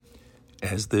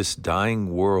As this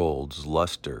dying world's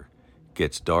luster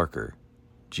gets darker,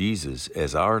 Jesus,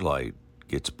 as our light,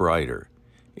 gets brighter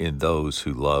in those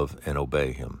who love and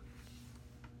obey him.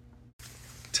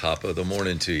 Top of the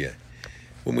morning to you.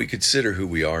 When we consider who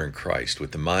we are in Christ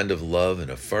with the mind of love and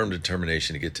a firm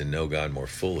determination to get to know God more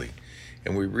fully,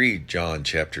 and we read John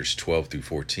chapters 12 through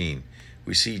 14,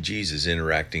 we see Jesus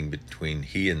interacting between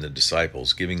he and the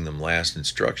disciples, giving them last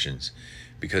instructions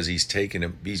because he's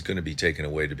going to be taken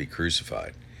away to be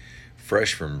crucified.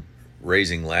 Fresh from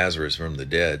raising Lazarus from the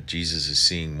dead, Jesus is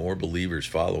seeing more believers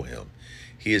follow him.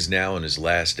 He is now in his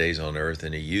last days on earth,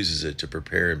 and he uses it to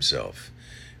prepare himself.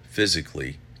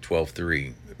 Physically,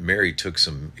 12:3, Mary took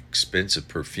some expensive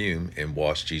perfume and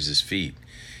washed Jesus' feet.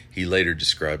 He later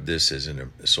described this as a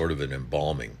sort of an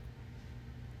embalming.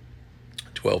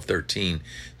 12:13,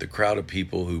 the crowd of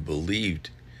people who believed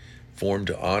formed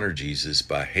to honor Jesus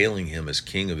by hailing him as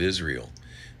King of Israel.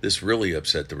 This really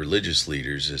upset the religious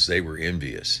leaders as they were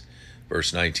envious.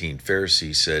 Verse 19,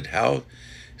 Pharisees said,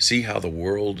 See how the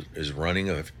world is running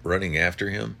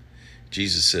after him?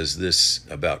 Jesus says this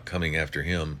about coming after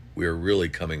him: we are really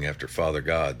coming after Father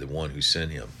God, the one who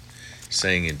sent him,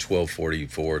 saying in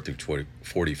 12:44 through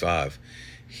 45,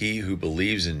 he who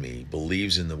believes in me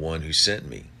believes in the one who sent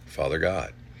me, Father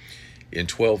God. In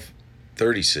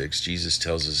 12:36, Jesus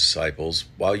tells his disciples,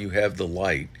 while you have the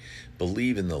light,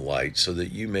 believe in the light so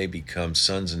that you may become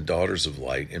sons and daughters of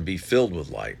light and be filled with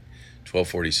light.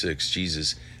 12:46,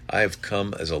 Jesus, I have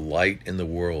come as a light in the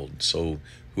world, so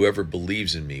whoever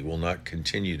believes in me will not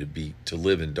continue to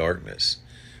live in darkness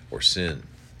or sin.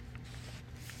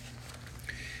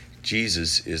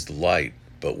 Jesus is the light,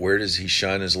 but where does he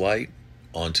shine his light?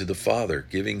 Onto the Father,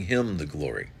 giving him the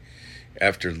glory.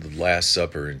 After the Last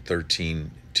Supper in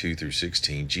 13:2 through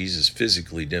 16, Jesus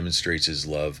physically demonstrates his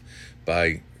love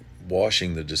by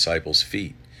washing the disciples'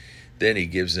 feet. Then he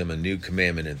gives them a new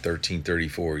commandment in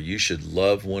 13:34, you should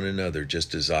love one another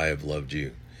just as I have loved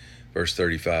you. Verse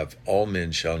 35, all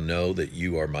men shall know that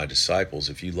you are my disciples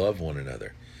if you love one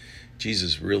another.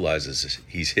 Jesus realizes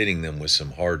he's hitting them with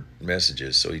some hard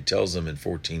messages, so he tells them in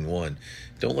 14:1,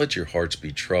 don't let your hearts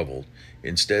be troubled.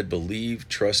 Instead, believe,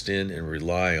 trust in, and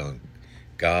rely on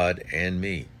God and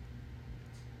me.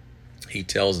 He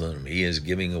tells them he is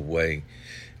going away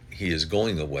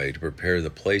to prepare the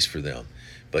place for them,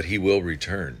 but he will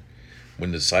return.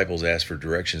 When the disciples ask for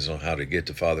directions on how to get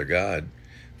to Father God,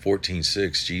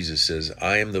 14:6, Jesus says,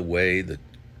 I am the way, the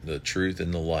truth,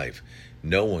 and the life.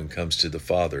 No one comes to the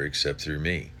Father except through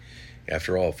me.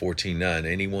 After all, 14:9,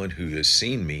 anyone who has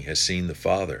seen me has seen the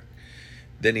Father.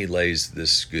 Then he lays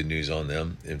this good news on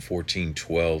them in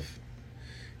 14:12.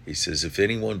 He says, if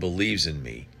anyone believes in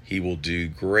me, he will do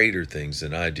greater things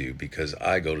than I do because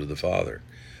I go to the Father.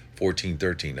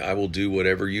 14:13, I will do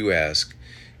whatever you ask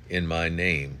in my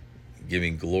name,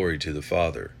 giving glory to the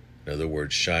Father. In other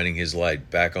words, shining his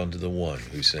light back onto the one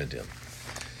who sent him.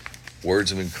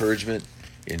 Words of encouragement.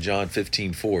 In John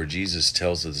 15:4, Jesus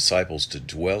tells the disciples to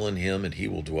dwell in him and he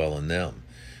will dwell in them.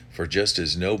 For just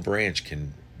as no branch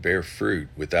can bear fruit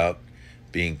without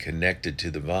being connected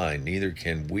to the vine, neither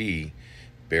can we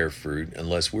bear fruit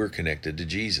unless we're connected to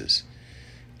Jesus.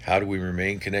 How do we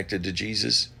remain connected to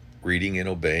Jesus? Reading and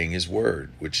obeying his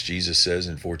word, which Jesus says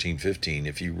in 14:15,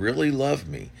 if you really love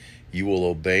me, you will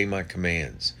obey my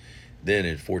commands. Then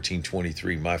in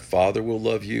 14:23, my Father will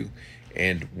love you,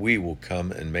 and we will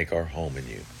come and make our home in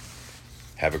you.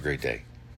 Have a great day.